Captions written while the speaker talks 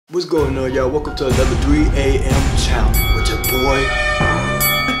What's going on, y'all? Welcome to another 3 a.m. challenge with your boy.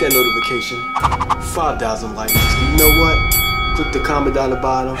 Hit that notification. 5,000 likes. You know what? Click the comment down the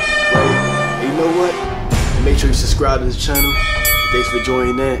bottom, right? And you know what? And make sure you subscribe to this channel. Thanks for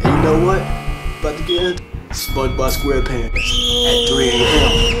joining in. And you know what? About to get into SpongeBob SquarePants at 3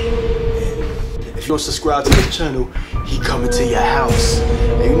 a.m. If you don't subscribe to this channel, he coming to your house.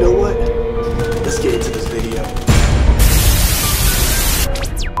 And you know what? Let's get into this video.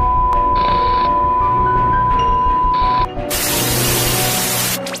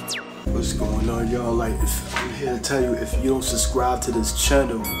 What's going on, y'all? Like, I'm here to tell you, if you don't subscribe to this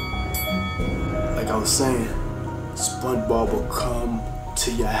channel, like I was saying, SpongeBob will come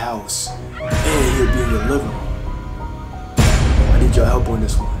to your house and he'll be in your living room. I need y'all help on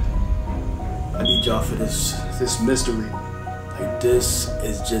this one. I need y'all for this mystery. Like, this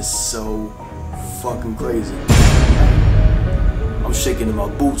is just so fucking crazy. I'm shaking in my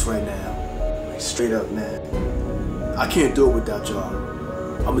boots right now. Like, straight up, man. I can't do it without y'all.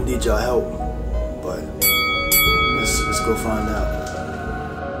 I'm gonna need y'all help, but let's go find out.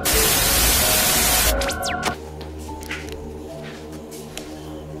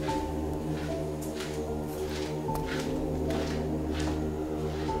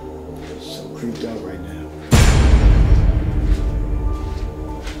 So creeped out right now.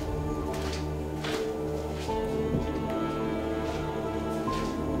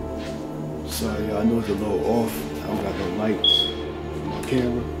 Sorry, y'all, I know it's a little off. I don't got no lights.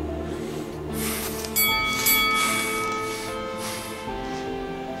 Camera.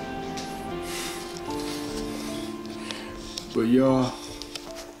 But y'all,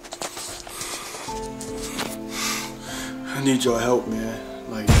 I need y'all help, man.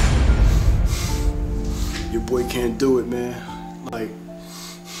 Like, your boy can't do it, man. Like,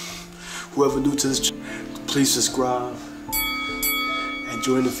 whoever new to this channel, please subscribe and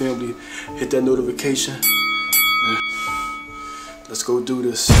join the family. Hit that notification. Let's go do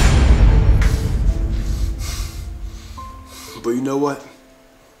this. But you know what?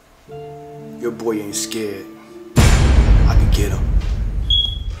 Your boy ain't scared. I can get him.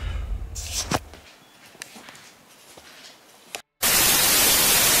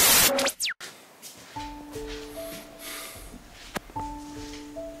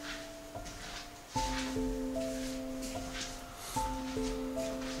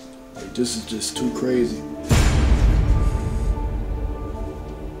 Like, this is just too crazy.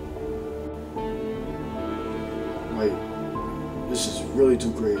 Like, this is really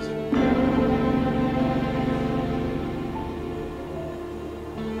too crazy.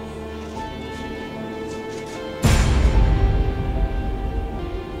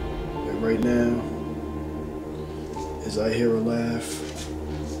 And right now, as I hear a laugh,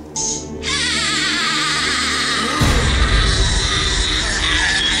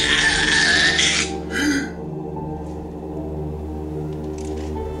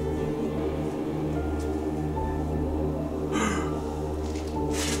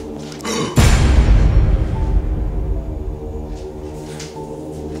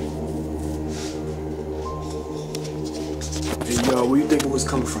 and y'all, where you think it was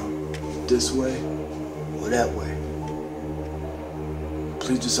coming from? This way or that way?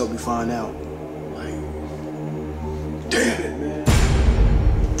 Please just help me find out. Like, damn it, man.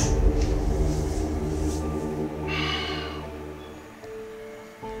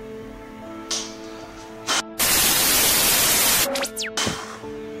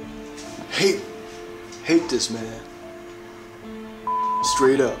 Hate this, man.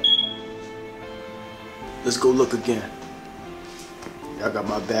 Straight up. Let's go look again. Y'all got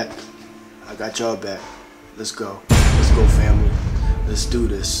my back. I got y'all back. Let's go. Let's go, family. Let's do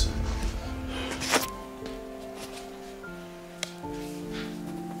this.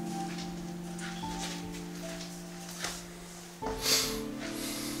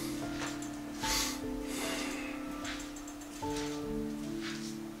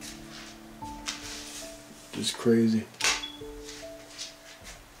 It's crazy.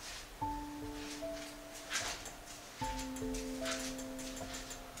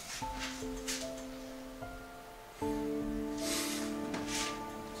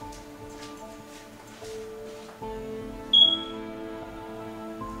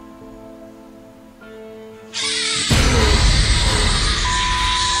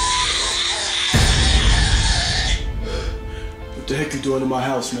 What the heck you doing in my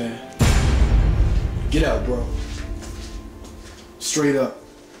house, man? Get out, bro. Straight up.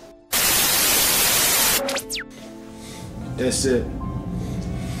 That's it.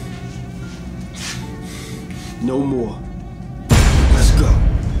 No more. Let's go.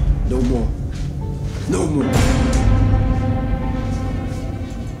 No more. No more.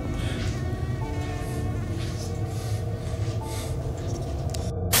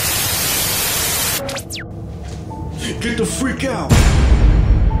 the freak out.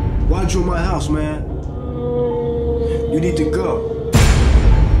 Why'd you in my house, man? You need to go.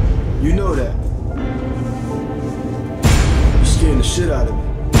 You know that. You're scaring the shit out of me.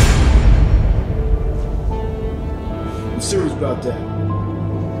 I'm serious about that.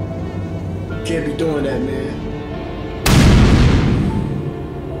 Can't be doing that, man.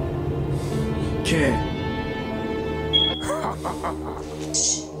 Can't.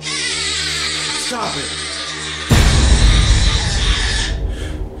 Stop it.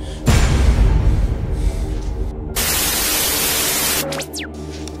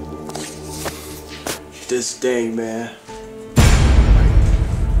 This thing, man.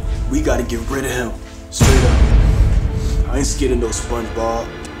 We gotta get rid of him. Straight up. I ain't scared of no SpongeBob.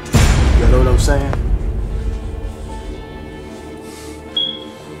 You know what I'm saying?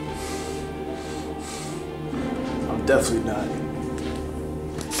 I'm definitely not.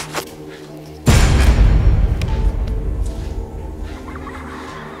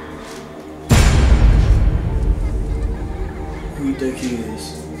 Who you think he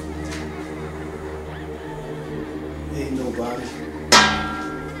is? Ain't nobody.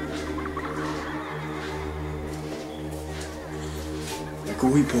 Like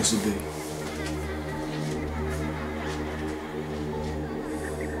who he supposed to be?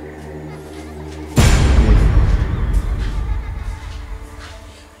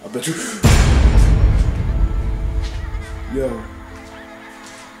 I bet you. Yo.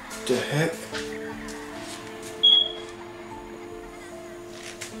 The heck?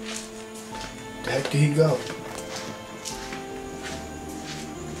 The heck did he go?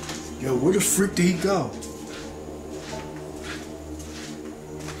 Yo, where the freak did he go?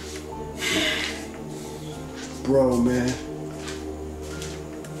 Bro, man.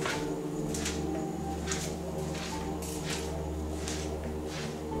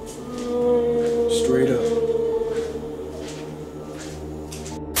 Straight up.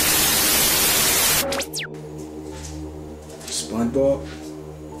 SpongeBob?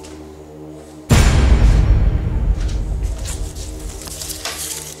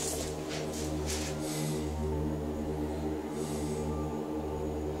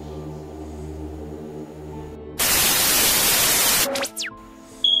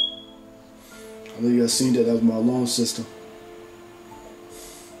 I know you guys seen that was my alarm system.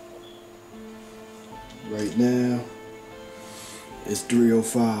 Right now, it's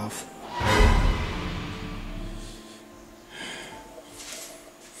 3:05.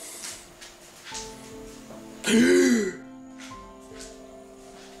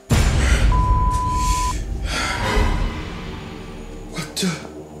 What the?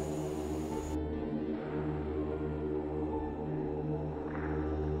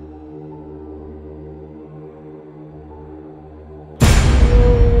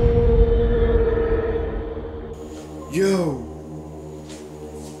 Yo,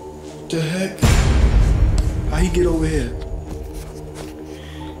 the heck? How he get over here?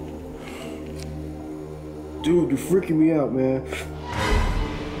 Dude, you're freaking me out, man.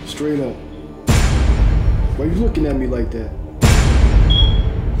 Straight up. Why you looking at me like that?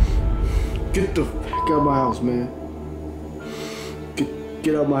 Get the heck out of my house, man.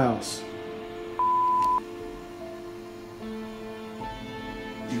 Get out of my house.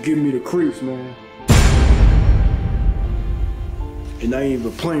 You giving me the creeps, man. And I ain't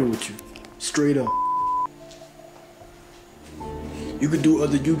even playing with you. Straight up. You could do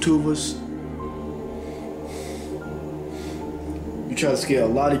other YouTubers. You try to scare a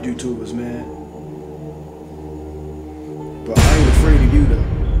lot of YouTubers, man. But I ain't afraid of you,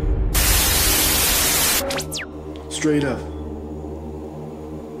 though. Straight up.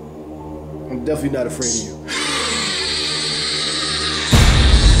 I'm definitely not afraid of you.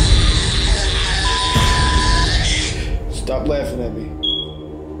 Stop laughing at me.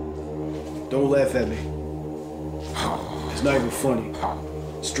 Don't laugh at me. It's not even funny.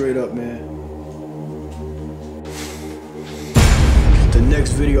 Straight up, man. The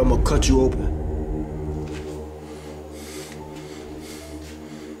next video, I'm gonna cut you open.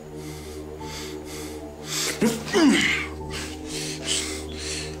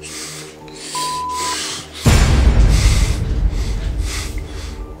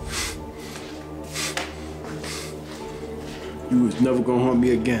 You was never gonna harm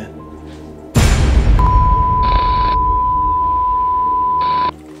me again.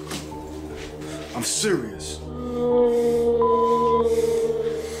 I'm serious.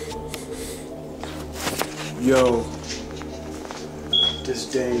 Yo, this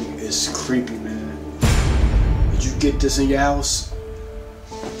thing is creepy, man. Did you get this in your house?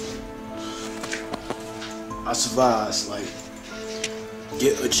 I survived. Like,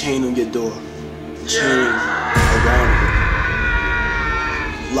 get a chain on your door. Chain around it.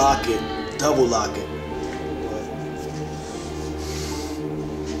 lock it, double lock it. But,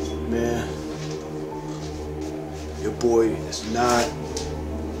 man, your boy is not,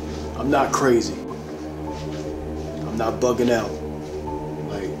 I'm not crazy. I'm not bugging out.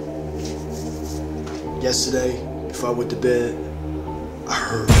 Like, yesterday, before I went to bed, I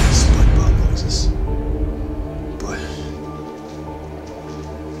heard SpongeBob noises. But,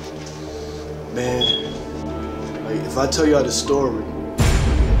 man, like, if I tell y'all the story,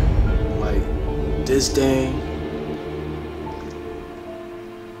 like, this thing,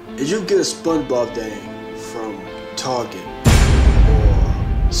 if you get a SpongeBob thing from Target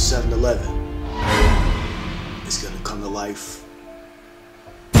or 7-Eleven, it's gonna come to life.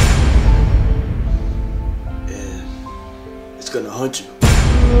 And it's gonna hunt you.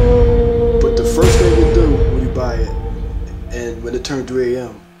 But the first thing you do when you buy it, and when it turns 3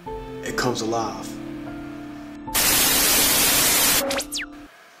 a.m., it comes alive.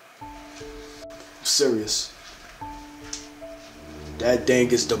 I'm serious. That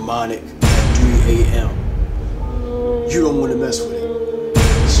thing is demonic at 3 a.m. You don't want to mess with it.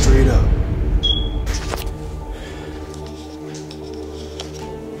 Straight up.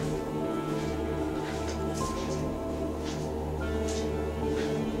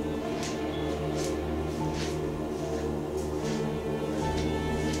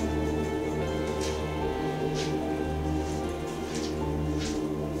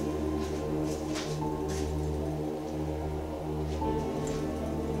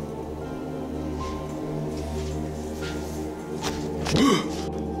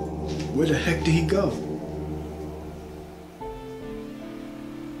 Where the heck did he go?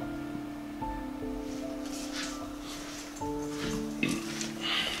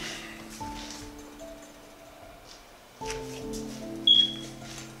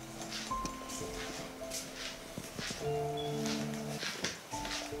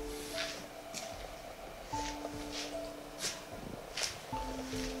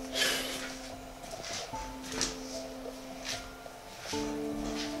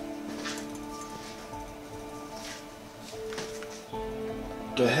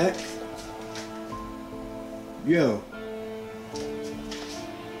 The heck? Yo.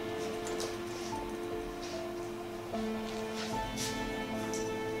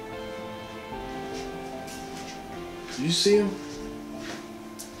 You see him?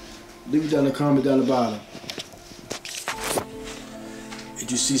 Leave it down the comment down the bottom.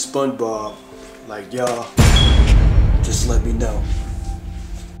 If you see SpongeBob, like, y'all, just let me know.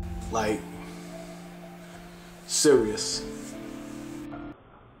 Like, serious.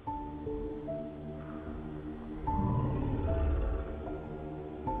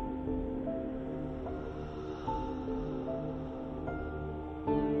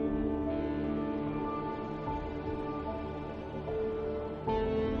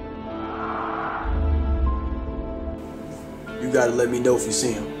 You gotta let me know if you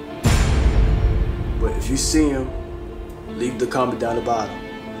see him. But if you see him, leave the comment down the bottom.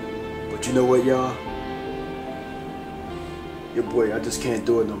 But you know what, y'all? Your boy, I just can't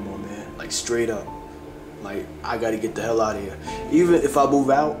do it no more, man. Like, straight up. Like, I gotta get the hell out of here. Even if I move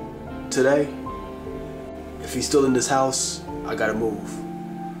out today, if he's still in this house, I gotta move.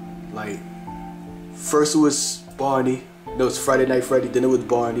 Like, first it was Barney. No, it's Friday Night Freddy. Then it was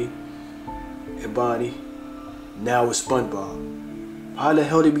Barney and Bonnie. Now it's SpongeBob. How the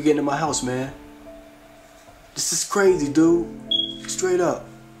hell they be getting in my house, man? This is crazy, dude. Straight up.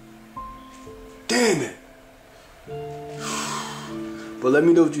 Damn it. But let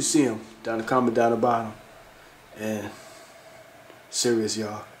me know if you see him. Down the comment down the bottom. And serious,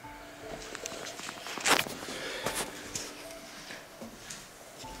 y'all.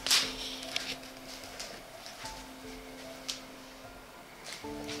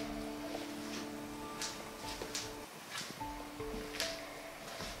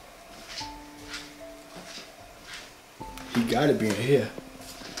 He gotta be in here.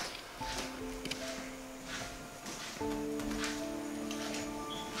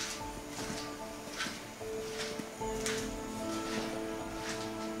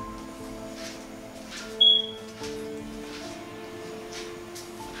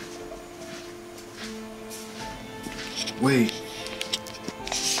 Wait.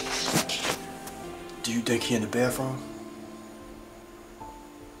 Do you think he in the bathroom?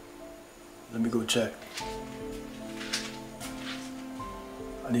 Let me go check.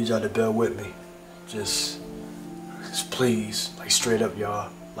 I need y'all to bear with me. Just please, like, straight up,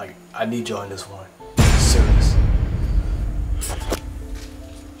 y'all. Like, I need y'all in this one. Serious.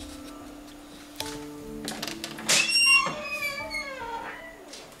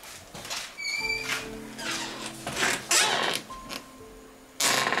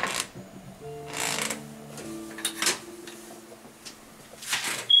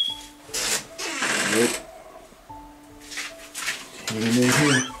 Nope. Ain't in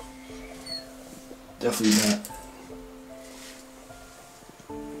here. Definitely not.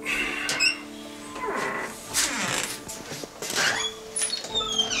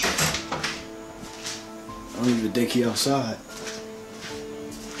 I don't even think he outside.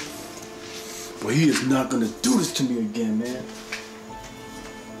 But he is not gonna do this to me again, man.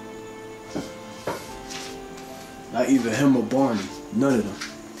 Not even him or Barney. None of them.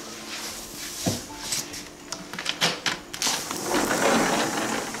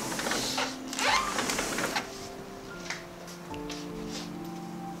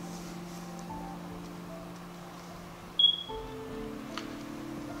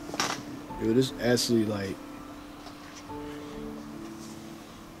 Yo, this actually like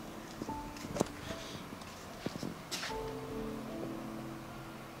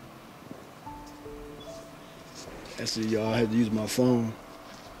actually, y'all, I had to use my phone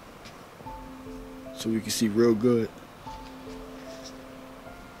so we can see real good.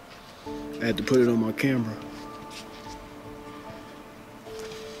 I had to put it on my camera.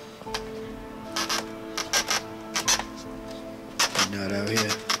 Not out here.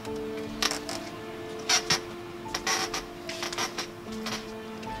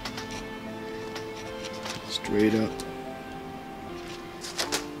 Straight up.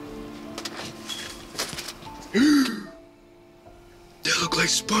 That look like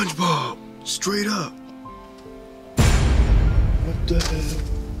SpongeBob. Straight up. What the hell?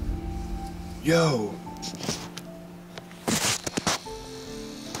 Yo.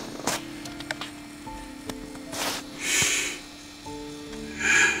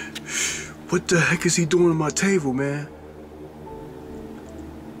 What the heck is he doing on my table, man?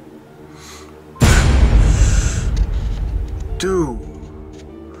 Dude.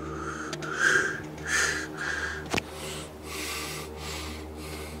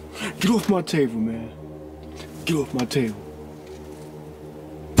 Get off my table, man. Get off my table.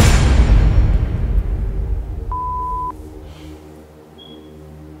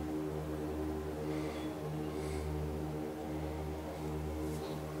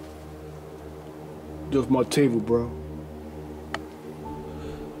 Get off my table, bro.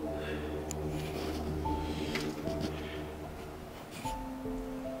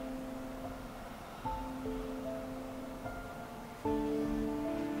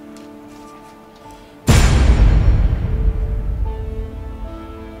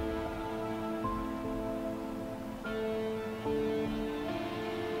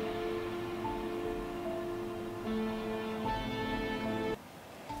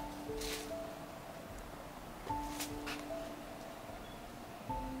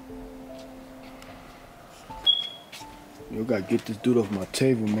 Yo, gotta get this dude off my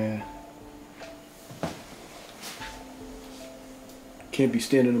table, man. Can't be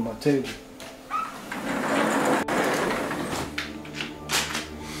standing on my table.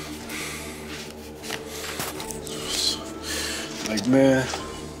 Like, man,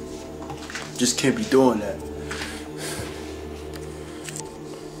 just can't be doing that.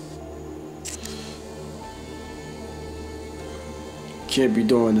 Can't be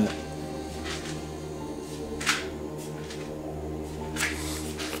doing that.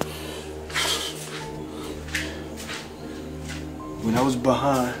 When I was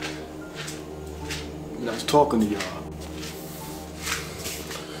behind, when I was talking to y'all,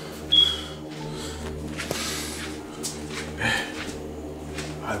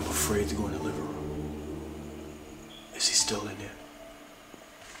 I'm afraid to go in the living room. Is he still in there?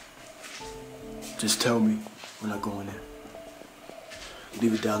 Just tell me when I go in there.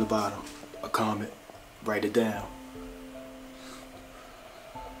 Leave it down the bottom, a comment, write it down.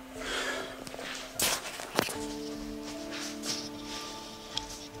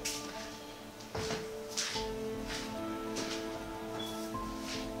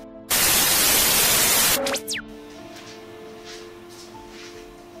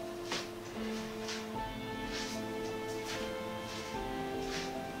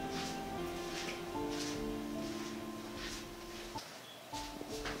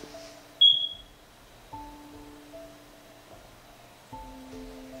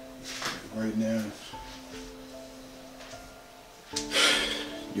 Right now,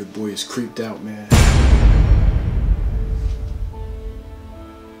 your boy is creeped out, man.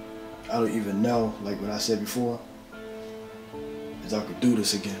 I don't even know, like what I said before, is I could do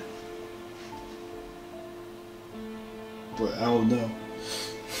this again. But I don't know.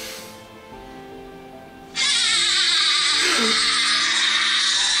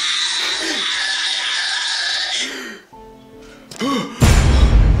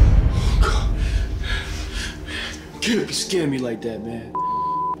 Can't be scaring me like that, man.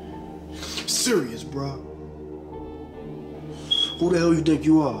 Serious, bro. Who the hell you think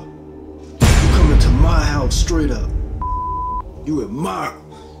you are? You coming to my house straight up. You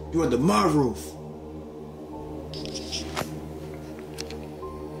under my roof.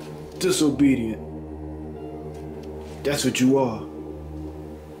 Disobedient. That's what you are.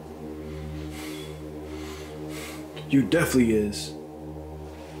 You definitely is.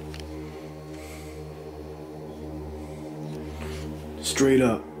 Straight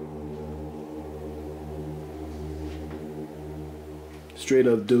up. Straight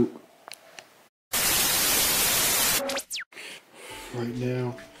up, Duke. Right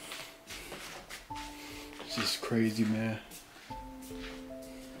now, it's just crazy, man.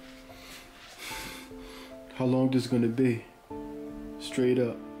 How long this gonna be? Straight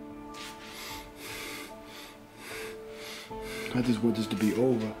up. I just want this to be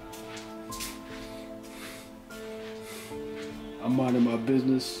over. I'm minding my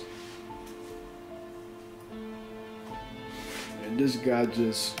business, and this guy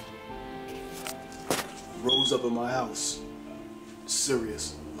just rose up in my house.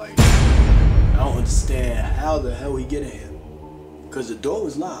 Serious. Like, I don't understand how the hell he get in here. Cause the door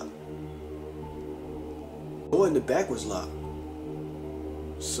was locked. The door in the back was locked.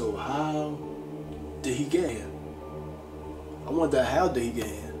 So how did he get here? I wonder how did he get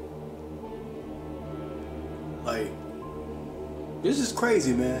here? Like, this is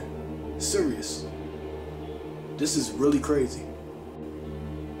crazy, man. Serious. This is really crazy.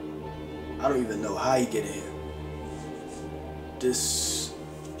 I don't even know how he get in here. This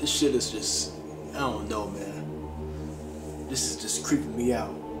shit is just, I don't know, man. This is just creeping me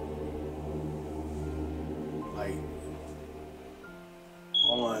out. Like,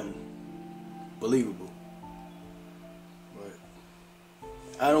 unbelievable. But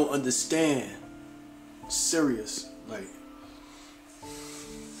I don't understand. Serious. Like,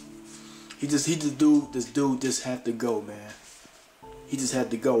 this dude just had to go, man. He just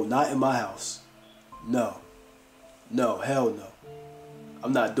had to go. Not in my house. No. No, hell no.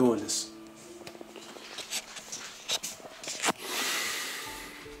 I'm not doing this.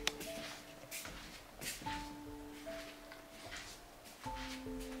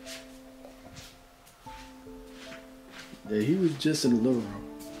 Yeah, he was just in the living room.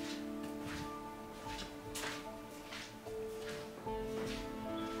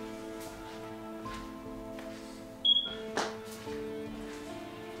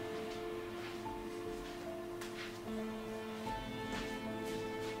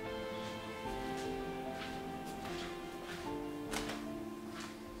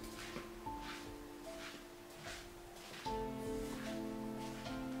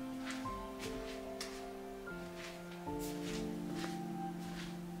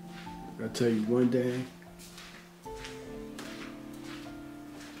 I'll tell you one day,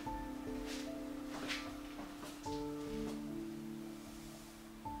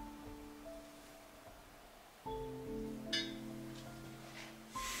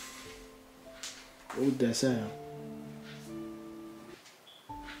 what was that sound?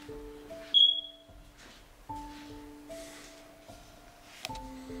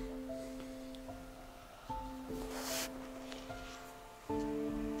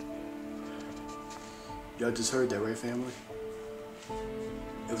 Y'all just heard that, right, family?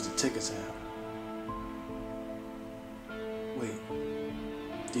 It was a ticket sound. Wait,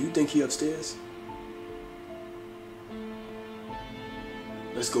 do you think he upstairs?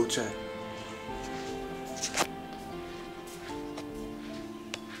 Let's go check.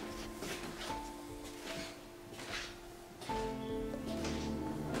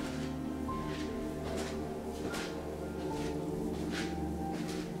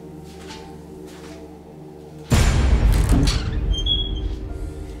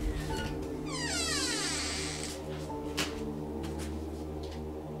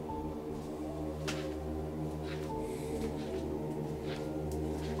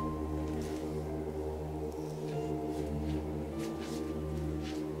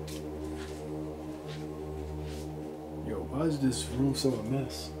 Why is this room so a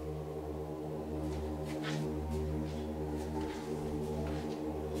mess?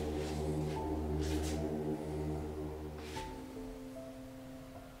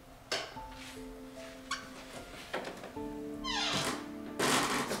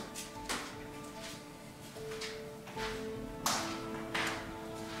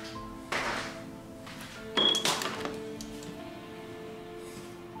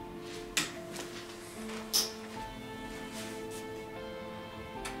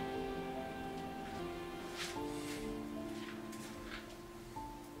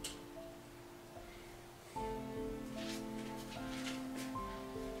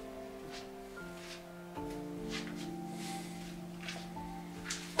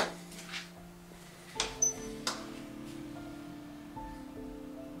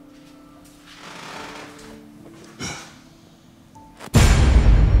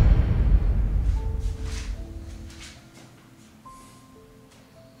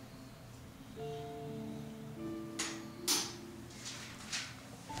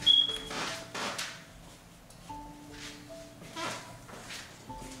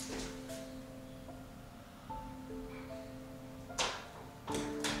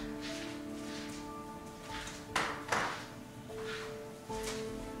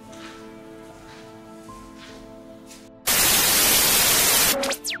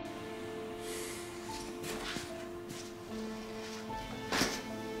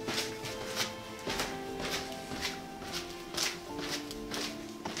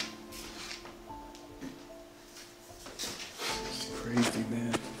 nasty,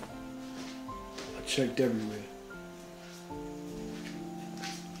 man. I checked everywhere.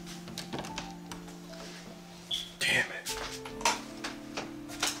 Damn it.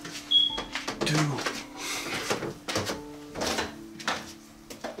 Dude.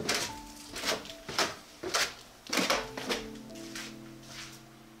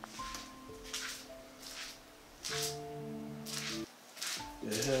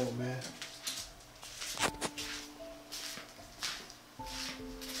 The hell, man.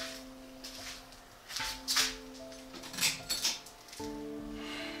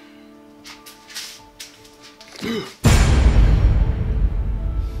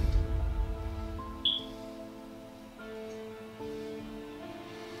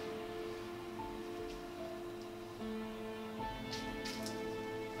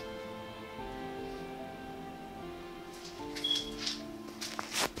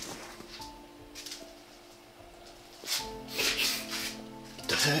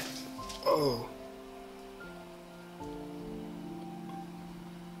 That? Oh.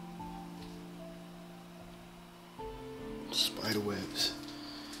 Spider webs.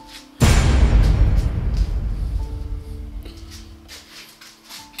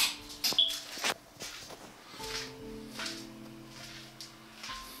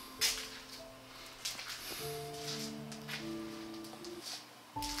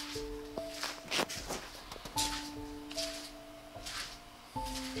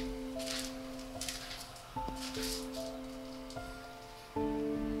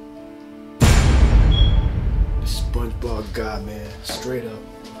 SpongeBob guy, man, straight up.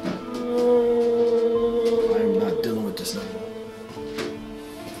 I am not dealing with this no more.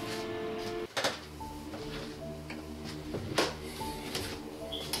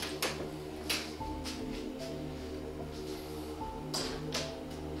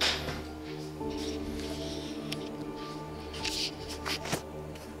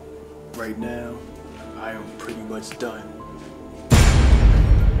 Right now, I am pretty much done.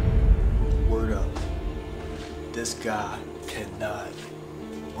 Word up. This guy cannot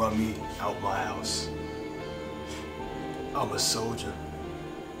run me out my house. I'm a soldier.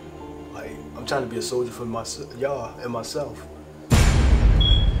 Like, I'm trying to be a soldier for y'all and myself.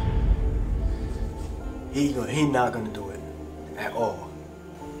 He not gonna do it at all.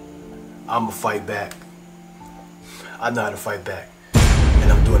 I'ma fight back. I know how to fight back. And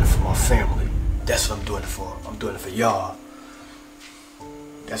I'm doing it for my family. That's what I'm doing it for. I'm doing it for y'all.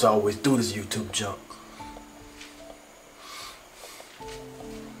 That's why I always do this YouTube junk.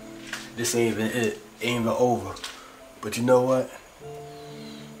 This ain't even it. Ain't even over. But you know what?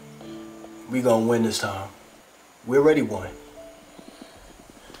 We gonna win this time. We already won.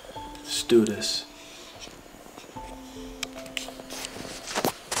 Let's do this.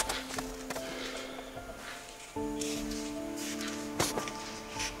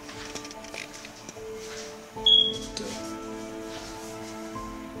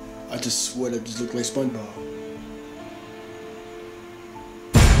 I just swear that just looked like SpongeBob.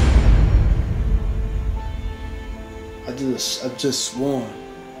 I just sworn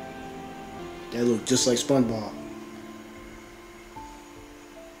that looked just like SpongeBob.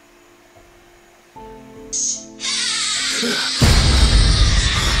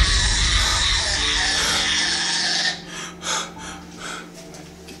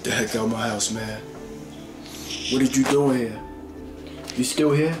 Get the heck out of my house, man. What did you doing here? You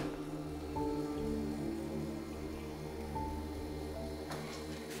still here?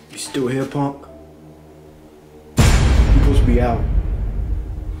 You still here, punk? You supposed to be out.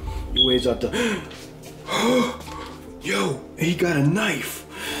 You ways out there. Yo, he got a knife.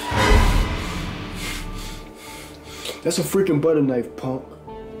 That's a freaking butter knife, punk.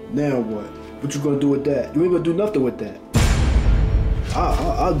 Now what? What you gonna do with that? You ain't gonna do nothing with that.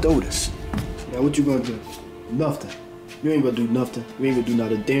 I'll do this. Now what you gonna do? Nothing. You ain't gonna do nothing. You ain't gonna do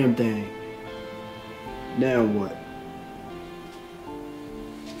not a damn thing. Now what?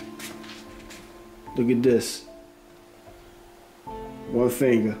 Look at this. One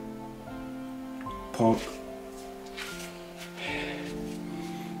finger. Punk.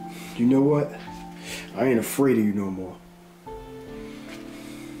 You know what? I ain't afraid of you no more.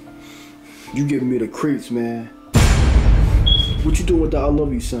 You giving me the creeps, man. What you doing with the I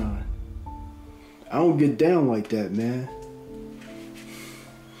love you sign? I don't get down like that, man.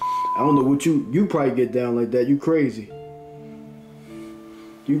 I don't know what you probably get down like that. You crazy.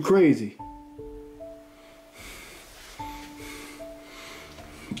 You crazy.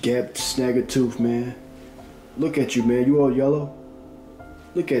 Gap snag a tooth, man. Look at you, man. You all yellow.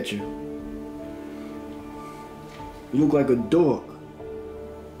 Look at you. You look like a dog.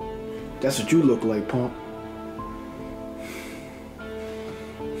 That's what you look like, punk.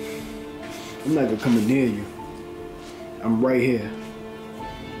 I'm not gonna come near you. I'm right here.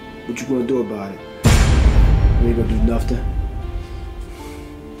 What you gonna do about it? You ain't gonna do nothing.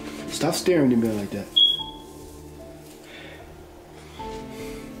 Stop staring at me like that.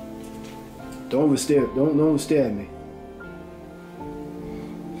 Don't even stare. Don't even stare at me.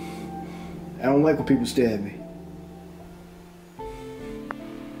 I don't like when people stare at me.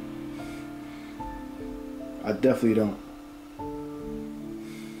 I definitely don't.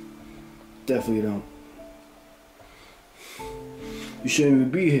 Definitely don't. You shouldn't even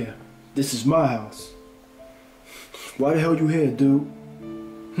be here. This is my house. Why the hell you here, dude?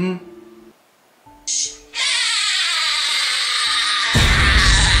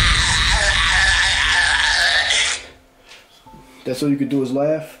 That's all you can do is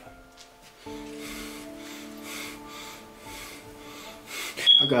laugh?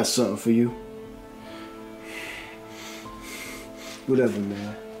 I got something for you. Whatever,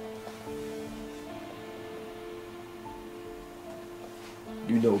 man.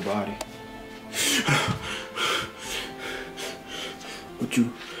 You know body.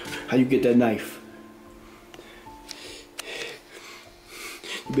 How you get that knife?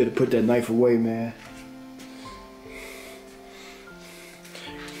 You better put that knife away, man.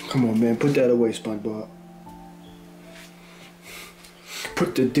 Come on, man, put that away, SpongeBob.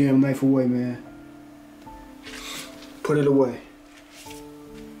 Put the damn knife away, man. Put it away.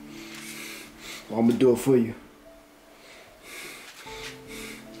 Well, I'm gonna do it for you.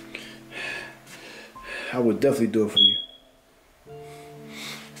 I would definitely do it for you.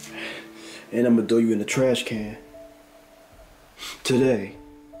 And I'm gonna throw you in the trash can. Today.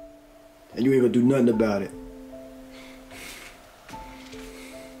 And you ain't gonna do nothing about it.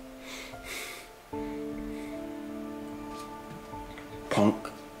 Punk.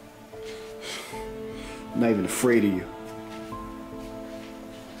 I'm not even afraid of you.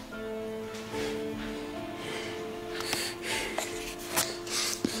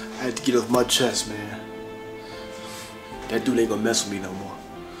 I had to get off my chest, man. That dude ain't gonna mess with me no more.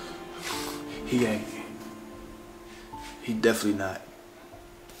 He ain't. He definitely not.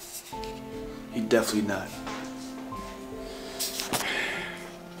 He definitely not.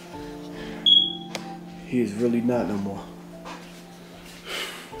 He is really not no more.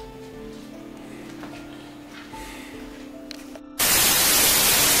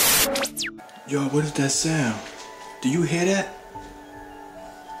 Yo, what is that sound? Do you hear that?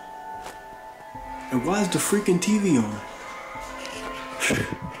 And why is the freaking TV on?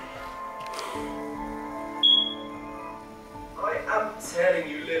 I am telling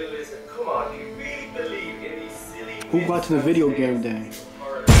you, little lizard, come on, do you really believe in these silly... Who watching the video game thing?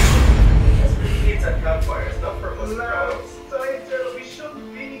 That's for kids at campfires, not for us grown-ups. We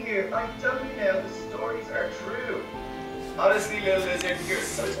shouldn't be here. I'm telling you now, the stories are true. Honestly, little lizard, you're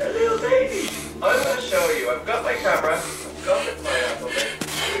such a little baby. I'm gonna show you. I've got my camera. I've got the pineapple.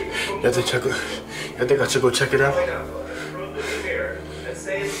 I think I should go check it out. Pineapple. Rub it in the mirror and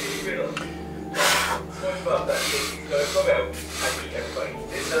say it's a riddle. SpongeBob, that thing is gonna come out and eat everybody.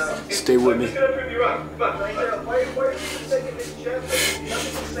 Stay with me. I'm just gonna prove you wrong. Come on. Why are you just taking this chance?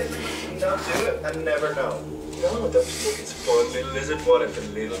 Nothing to say we not do it and never know. No, don't think it's fun, little lizard. What if a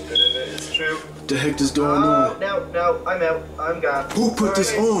little bit of it is true? What the heck is going on? No, I'm out. I'm gone. Who put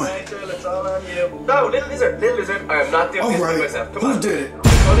this on? It's all on you. No, little lizard. I am not doing this to myself. Come on. Who did it?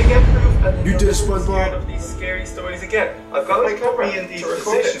 I'm gonna get proof and You did it, scared SpongeBob? of these scary stories again. I've got my camera in these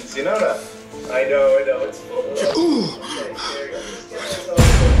positions, you know that? I know, it's fun.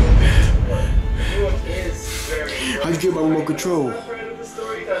 How you get my remote control?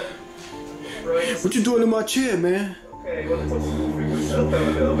 What you doing in my chair, man? Okay, well, let's freak yourself out a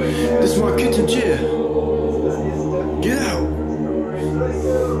little bit. This is my kitchen chair. Get out.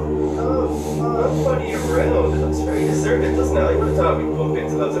 I'm funny around. It looks very deserted, doesn't it? I would have thought we'd bump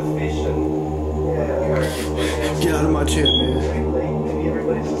into lots of fish and... Get out of my chair, man. Maybe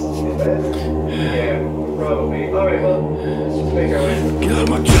everybody's just in bed. Yeah, probably. Alright, well, let's just make our way. Get out of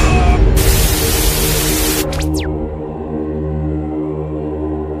my chair.